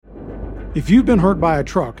If you've been hurt by a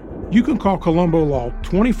truck, you can call Colombo Law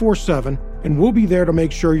 24/7 and we'll be there to make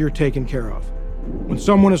sure you're taken care of. When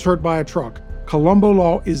someone is hurt by a truck, Colombo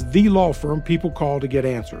Law is the law firm people call to get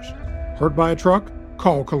answers. Hurt by a truck?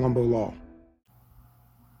 Call Colombo Law.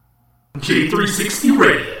 J360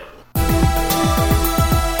 Radio.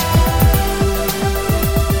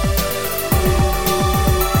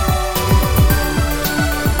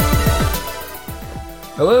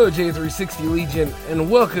 Hello, J360 Legion,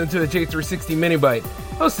 and welcome to a J360 Mini Bite,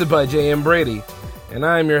 hosted by J.M. Brady. And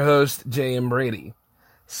I'm your host, J.M. Brady.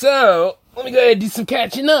 So, let me go ahead and do some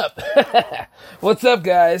catching up. What's up,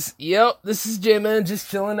 guys? Yep, this is J-Man,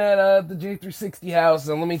 just chilling at the J360 house,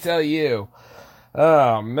 and let me tell you,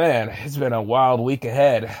 oh man, it's been a wild week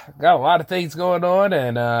ahead. Got a lot of things going on,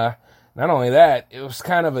 and not only that, it was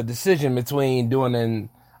kind of a decision between doing an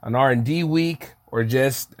R&D week or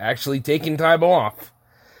just actually taking time off.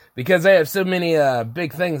 Because I have so many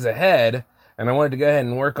big things ahead, and I wanted to go ahead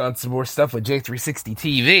and work on some more stuff with J360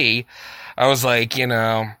 TV, I was like, kind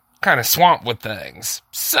of swamped with things.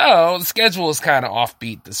 So, the schedule is kind of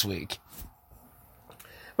offbeat this week.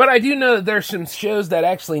 But I do know that there's some shows that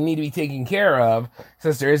actually need to be taken care of,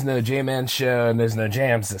 since there is no J-Man show and there's no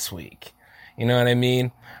jams this week. You know what I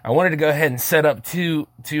mean? I wanted to go ahead and set up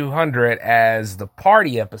 200 as the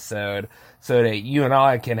party episode, so that you and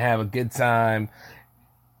I can have a good time,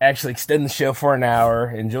 actually extend the show for an hour,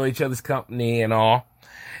 enjoy each other's company and all.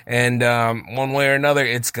 And one way or another,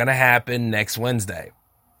 it's going to happen next Wednesday.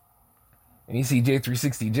 And you see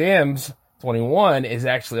J360 Jams 21 is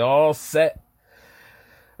actually all set.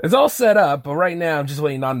 It's all set up, but right now I'm just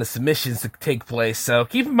waiting on the submissions to take place. So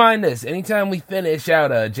keep in mind this, anytime we finish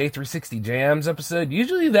out a J360 Jams episode,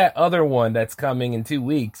 usually that other one that's coming in 2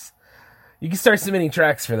 weeks, you can start submitting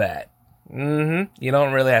tracks for that. You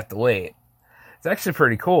don't really have to wait. It's actually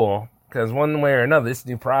pretty cool, because one way or another, this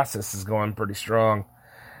new process is going pretty strong.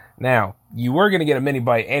 Now, you were going to get a mini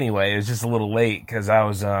bite anyway. It was just a little late, because I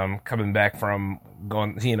was coming back from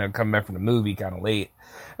the movie kind of late.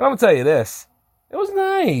 And I'm going to tell you this, it was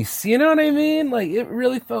nice, you know what I mean? Like, it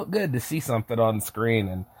really felt good to see something on the screen,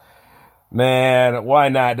 and man, why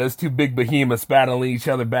not? Those two big behemoths battling each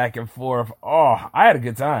other back and forth. Oh, I had a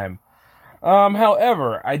good time.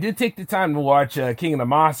 However, I did take the time to watch King of the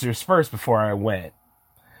Monsters first before I went.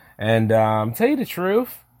 And, tell you the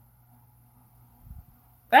truth,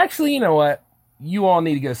 actually, you know what? You all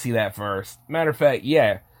need to go see that first. Matter of fact,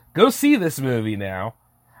 yeah, go see this movie now.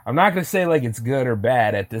 I'm not going to say like it's good or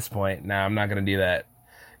bad at this point. No, I'm not going to do that.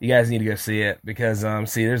 You guys need to go see it because,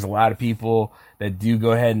 there's a lot of people that do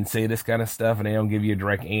go ahead and say this kind of stuff and they don't give you a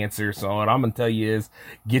direct answer. So what I'm going to tell you is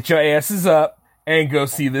get your asses up and go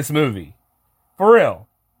see this movie. For real.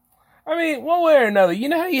 I mean, one way or another, you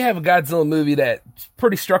know how you have a Godzilla movie that's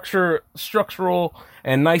pretty structural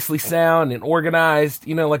and nicely sound and organized,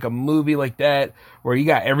 like a movie like that, where you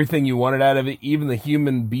got everything you wanted out of it, even the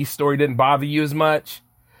human beast story didn't bother you as much?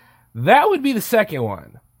 That would be the second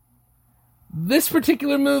one. This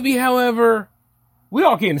particular movie, however, we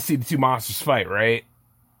all came to see the two monsters fight, right?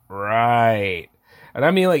 Right. And I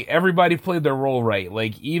mean, like, everybody played their role right.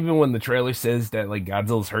 Like, even when the trailer says that, like,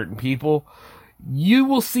 Godzilla's hurting people, you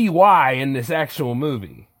will see why in this actual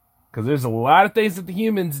movie. Because there's a lot of things that the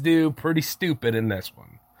humans do pretty stupid in this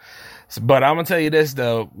one. But I'm going to tell you this,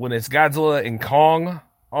 though. When it's Godzilla and Kong,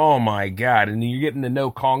 oh my god. And you're getting to know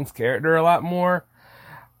Kong's character a lot more.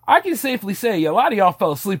 I can safely say a lot of y'all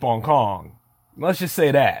fell asleep on Kong. Let's just say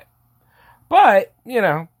that. But,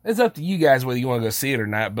 it's up to you guys whether you want to go see it or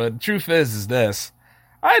not. But the truth is this.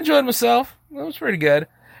 I enjoyed myself. It was pretty good.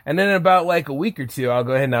 And then in about like a week or two, I'll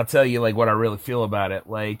go ahead and I'll tell you like what I really feel about it.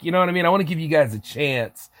 Like, you know what I mean? I want to give you guys a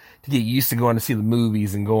chance to get used to going to see the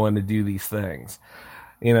movies and going to do these things.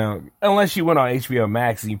 Unless you went on HBO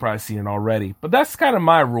Max and you've probably seen it already. But that's kind of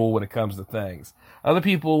my rule when it comes to things. Other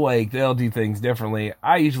people, like, they'll do things differently.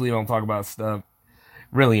 I usually don't talk about stuff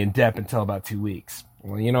really in depth until about 2 weeks.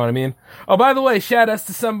 Well, you know what I mean? Oh, by the way, shout outs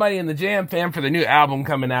to somebody in the Jam Fam for the new album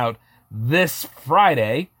coming out this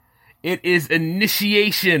Friday. It is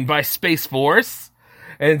Initiation by Space Force.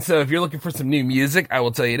 And so if you're looking for some new music, I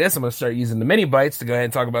will tell you this. I'm going to start using the mini bites to go ahead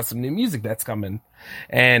and talk about some new music that's coming.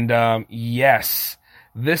 And, yes,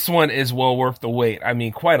 this one is well worth the wait. I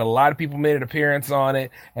mean, quite a lot of people made an appearance on it.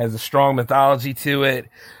 It has a strong mythology to it.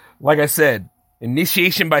 Like I said,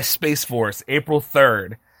 Initiation by Space Force, April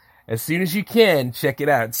 3rd. As soon as you can, check it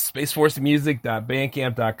out. It's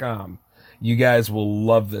spaceforcemusic.bandcamp.com. You guys will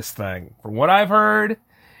love this thing. From what I've heard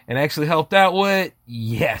and actually helped out with,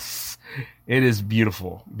 yes, it is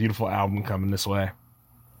beautiful. Beautiful album coming this way.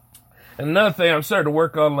 Another thing, I'm starting to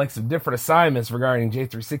work on like some different assignments regarding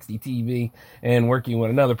J360 TV and working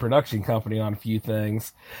with another production company on a few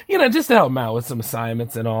things, just to help them out with some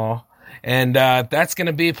assignments and all. And that's going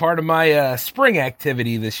to be part of my spring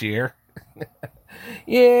activity this year.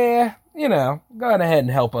 Yeah, going ahead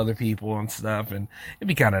and help other people and stuff, and it'd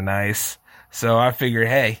be kind of nice. So I figured,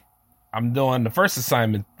 hey, I'm doing the first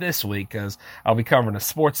assignment this week because I'll be covering a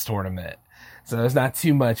sports tournament. So there's not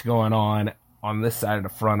too much going on this side of the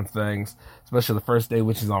front of things, especially the first day,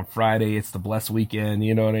 which is on Friday. It's the blessed weekend,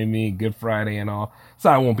 you know what I mean? Good Friday and all. So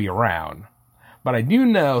I won't be around. But I do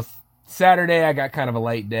know Saturday I got kind of a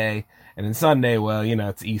light day, and then Sunday, well,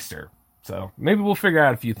 it's Easter. So maybe we'll figure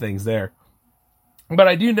out a few things there. But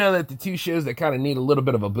I do know that the two shows that kind of need a little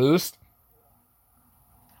bit of a boost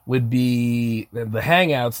would be the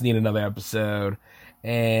Hangouts need another episode,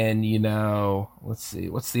 and let's see,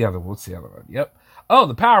 what's the other one? Yep. Oh,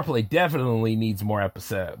 the Power Play definitely needs more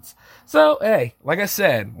episodes. So hey, like I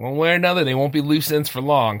said, one way or another, they won't be loose ends for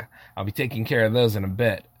long. I'll be taking care of those in a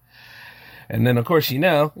bit. And then, of course, you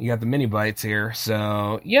got the mini bites here.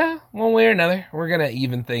 So, yeah, one way or another, we're going to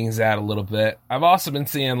even things out a little bit. I've also been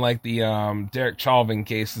seeing, like, the Derek Chauvin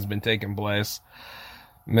case has been taking place.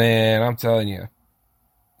 Man, I'm telling you,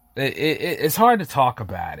 it's hard to talk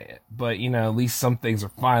about it. But, at least some things are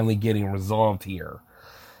finally getting resolved here.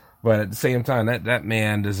 But at the same time, that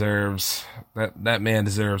man deserves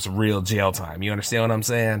real jail time. You understand what I'm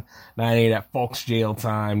saying? Not any of that folks jail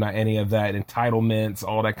time, not any of that entitlements,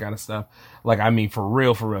 all that kind of stuff. Like, I mean, for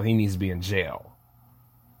real, he needs to be in jail.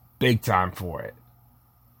 Big time for it.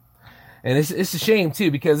 And it's a shame,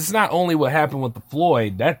 too, because it's not only what happened with the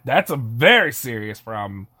Floyd. That's a very serious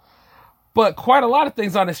problem. But quite a lot of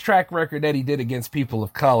things on his track record that he did against people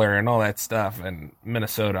of color and all that stuff in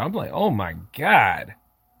Minnesota. I'm like, oh my God.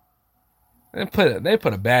 They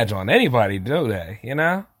put a badge on anybody, do they?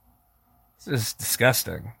 It's just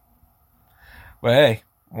disgusting. But hey,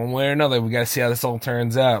 one way or another, we got to see how this all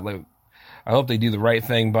turns out. Like, I hope they do the right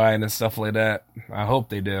thing by it and stuff like that. I hope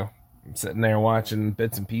they do. I'm sitting there watching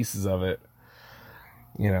bits and pieces of it.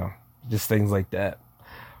 Just things like that.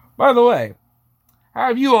 By the way, how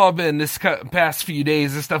have you all been this past few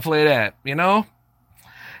days and stuff like that?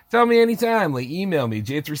 Tell me anytime. Like, email me,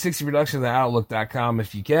 j360productions@outlook.com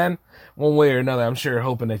if you can. One way or another, I'm sure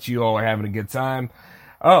hoping that you all are having a good time.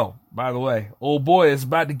 Oh, by the way, old boy is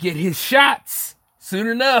about to get his shots soon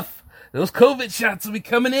enough. Those COVID shots will be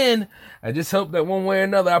coming in. I just hope that one way or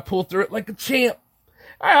another I pull through it like a champ.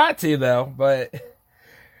 I ought to, though, but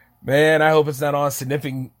man, I hope it's not on a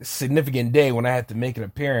significant day when I have to make an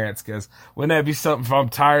appearance, because wouldn't that be something if I'm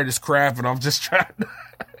tired as crap and I'm just trying to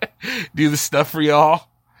do the stuff for y'all?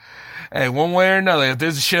 Hey, one way or another, if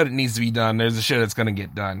there's a show that needs to be done, there's a show that's going to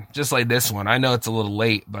get done. Just like this one. I know it's a little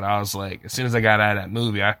late, but I was like, as soon as I got out of that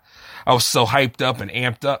movie, I was so hyped up and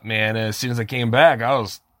amped up, man. And as soon as I came back, I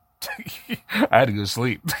had to go to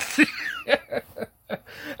sleep.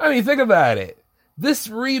 I mean, think about it. This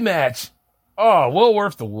rematch, well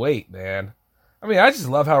worth the wait, man. I mean, I just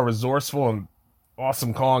love how resourceful and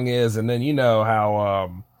awesome Kong is. And then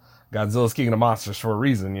how Godzilla's king of the monsters for a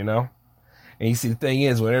reason, And you see, the thing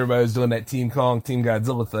is, when everybody was doing that Team Kong, Team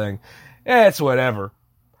Godzilla thing, it's whatever.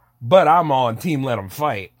 But I'm on Team Let 'em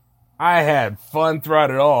Fight. I had fun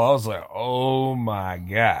throughout it all. I was like, oh my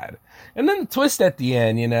God. And then the twist at the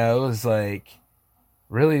end, it was like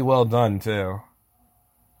really well done too.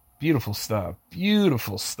 Beautiful stuff.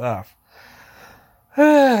 Beautiful stuff.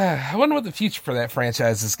 I wonder what the future for that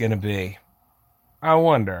franchise is going to be. I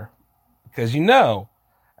wonder. Because and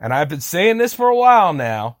I've been saying this for a while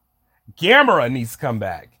now, Gamera needs to come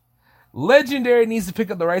back. Legendary needs to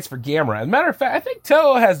pick up the rights for Gamera. As a matter of fact, I think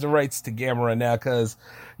Toho has the rights to Gamera now because,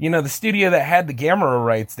 the studio that had the Gamera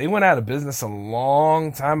rights, they went out of business a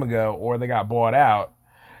long time ago, or they got bought out.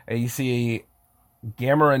 And you see,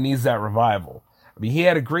 Gamera needs that revival. I mean, he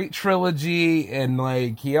had a great trilogy, and,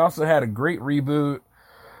 he also had a great reboot.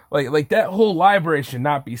 Like that whole library should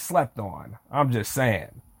not be slept on. I'm just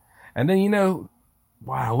saying. And then,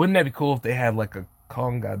 wow, wouldn't that be cool if they had, a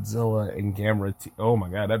Kong, Godzilla, and Gamera. Oh my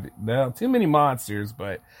God, that'd be too many monsters,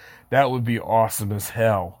 but that would be awesome as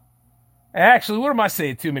hell. Actually, what am I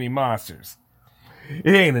saying? Too many monsters.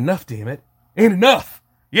 It ain't enough, damn it. Ain't enough.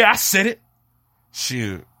 Yeah, I said it.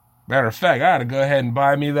 Shoot. Matter of fact, I gotta go ahead and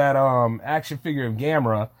buy me that action figure of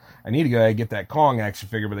Gamera. I need to go ahead and get that Kong action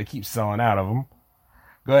figure, but they keep selling out of them.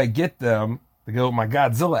 Go ahead and get them to go with my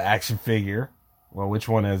Godzilla action figure. Well, which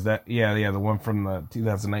one is that? Yeah, the one from the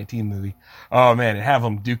 2019 movie. Oh, man, and have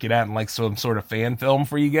them duke it out in some sort of fan film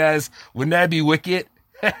for you guys. Wouldn't that be wicked?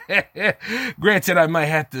 Granted, I might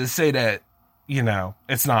have to say that,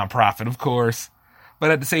 it's non-profit, of course. But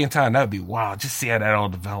at the same time, that would be wild. Just see how that all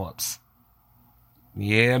develops.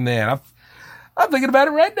 Yeah, man. I'm thinking about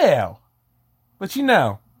it right now. But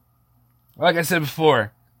like I said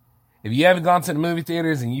before, if you haven't gone to the movie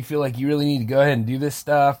theaters and you feel like you really need to go ahead and do this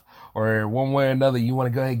stuff, or one way or another you want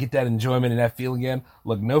to go ahead and get that enjoyment and that feel again,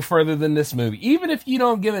 look no further than this movie. Even if you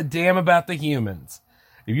don't give a damn about the humans,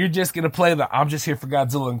 if you're just going to play the I'm just here for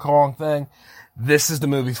Godzilla and Kong thing, this is the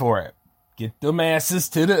movie for it. Get them asses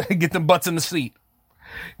get them butts in the seat.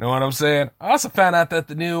 You know what I'm saying? I also found out that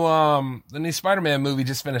the new Spider-Man movie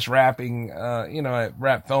just finished wrap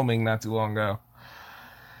filming not too long ago.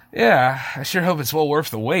 Yeah, I sure hope it's well worth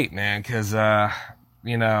the wait, man, because, I'm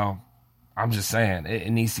just saying, it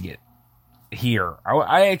needs to get here.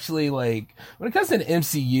 I actually, when it comes to the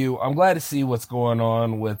MCU, I'm glad to see what's going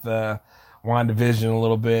on with WandaVision a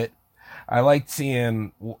little bit. I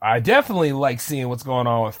definitely like seeing what's going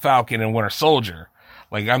on with Falcon and Winter Soldier.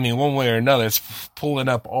 One way or another, it's pulling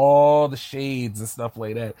up all the shades and stuff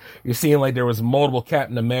like that. You're seeing there was multiple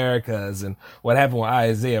Captain Americas, and what happened with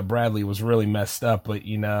Isaiah Bradley was really messed up, but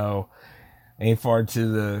ain't far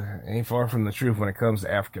from the truth when it comes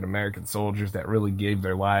to African American soldiers that really gave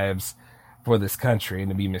their lives for this country and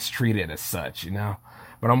to be mistreated as such,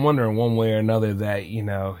 But I'm wondering one way or another that,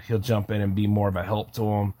 he'll jump in and be more of a help to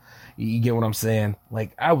him. You get what I'm saying?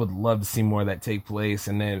 I would love to see more of that take place,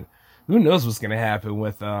 and then who knows what's going to happen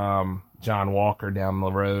with John Walker down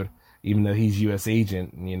the road, even though he's U.S.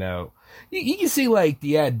 agent, you can see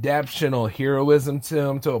the adaptional heroism to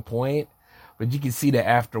him to a point, but you can see that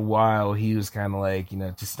after a while he was kind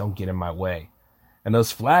of just don't get in my way. And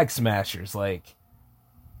those flag smashers,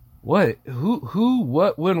 what, who,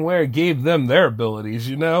 what, when, where gave them their abilities,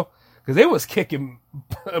 Because they was kicking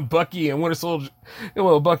Bucky and Winter Soldier,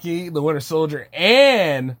 Bucky, the Winter Soldier,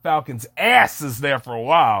 and Falcon's asses there for a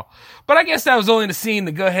while. But I guess that was only the scene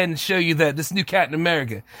to go ahead and show you that this new Captain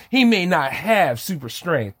America, he may not have super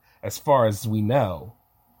strength as far as we know,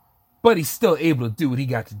 but he's still able to do what he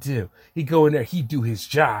got to do. He go in there, he do his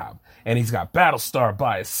job, and he's got Battlestar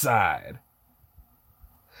by his side.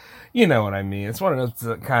 You know what I mean? It's one of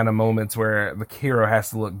those kind of moments where the hero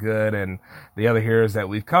has to look good, and the other heroes that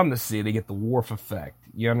we've come to see, they get the Worf effect.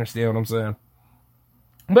 You understand what I'm saying?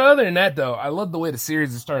 But other than that, though, I love the way the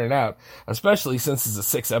series is starting out, especially since it's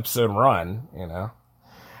a 6-episode run,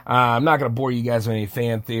 I'm not going to bore you guys with any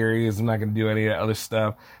fan theories. I'm not going to do any of that other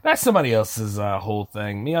stuff. That's somebody else's whole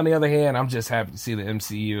thing. Me, on the other hand, I'm just happy to see the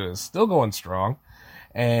MCU is still going strong.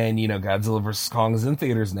 And, Godzilla vs. Kong is in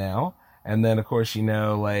theaters now. And then, of course, as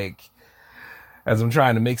I'm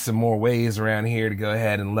trying to make some more ways around here to go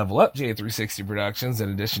ahead and level up J360 Productions, in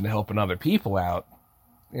addition to helping other people out,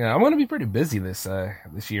 I'm going to be pretty busy this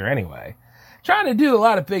year anyway. Trying to do a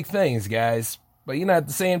lot of big things, guys. But, at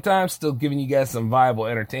the same time, still giving you guys some viable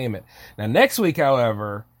entertainment. Now, next week,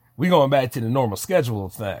 however, we're going back to the normal schedule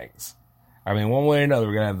of things. One way or another,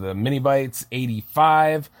 we're going to have the Mini Bites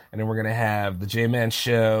 85, and then we're going to have the J-Man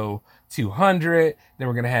Show 200, then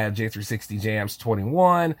we're going to have J360 Jams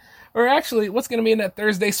 21, or actually, what's going to be in that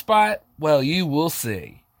Thursday spot? Well, you will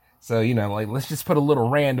see. So, let's just put a little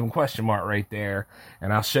random question mark right there,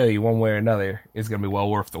 and I'll show you one way or another. It's going to be well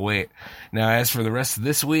worth the wait. Now, as for the rest of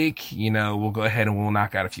this week, we'll go ahead and we'll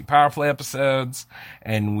knock out a few Power Play episodes,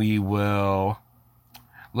 and we will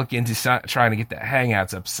look into trying to get that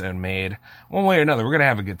Hangouts episode made. One way or another, we're going to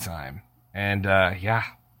have a good time. And,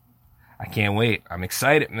 I can't wait. I'm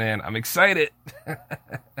excited, man. I'm excited.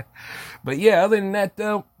 But yeah, other than that,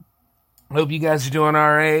 though, hope you guys are doing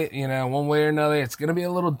all right. One way or another, it's going to be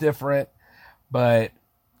a little different, but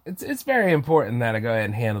it's very important that I go ahead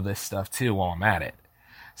and handle this stuff too while I'm at it.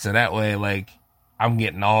 So that way, I'm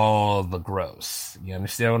getting all the gross. You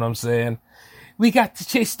understand what I'm saying? We got to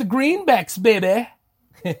chase the greenbacks, baby.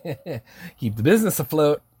 Keep the business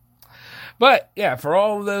afloat. But, yeah, for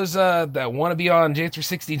all of those that want to be on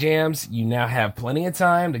J360 Jams, you now have plenty of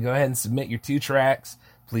time to go ahead and submit your 2 tracks.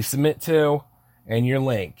 Please submit 2 and your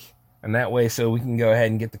link. And that way, so we can go ahead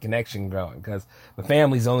and get the connection going. Because the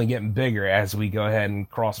family's only getting bigger as we go ahead and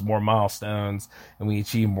cross more milestones and we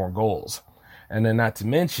achieve more goals. And then not to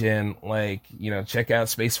mention, check out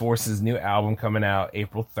Space Force's new album coming out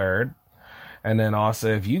April 3rd. And then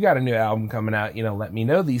also, if you got a new album coming out, let me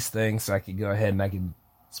know these things so I could go ahead and I can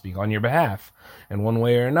speak on your behalf. And one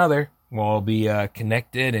way or another, we'll all be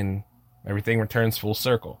connected and everything returns full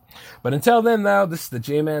circle. But until then, though, this is the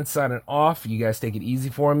J-Man signing off. You guys take it easy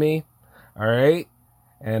for me. All right?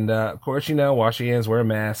 And, of course, wash your hands, wear a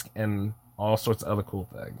mask, and all sorts of other cool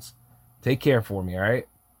things. Take care for me, all right?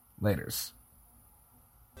 Laters.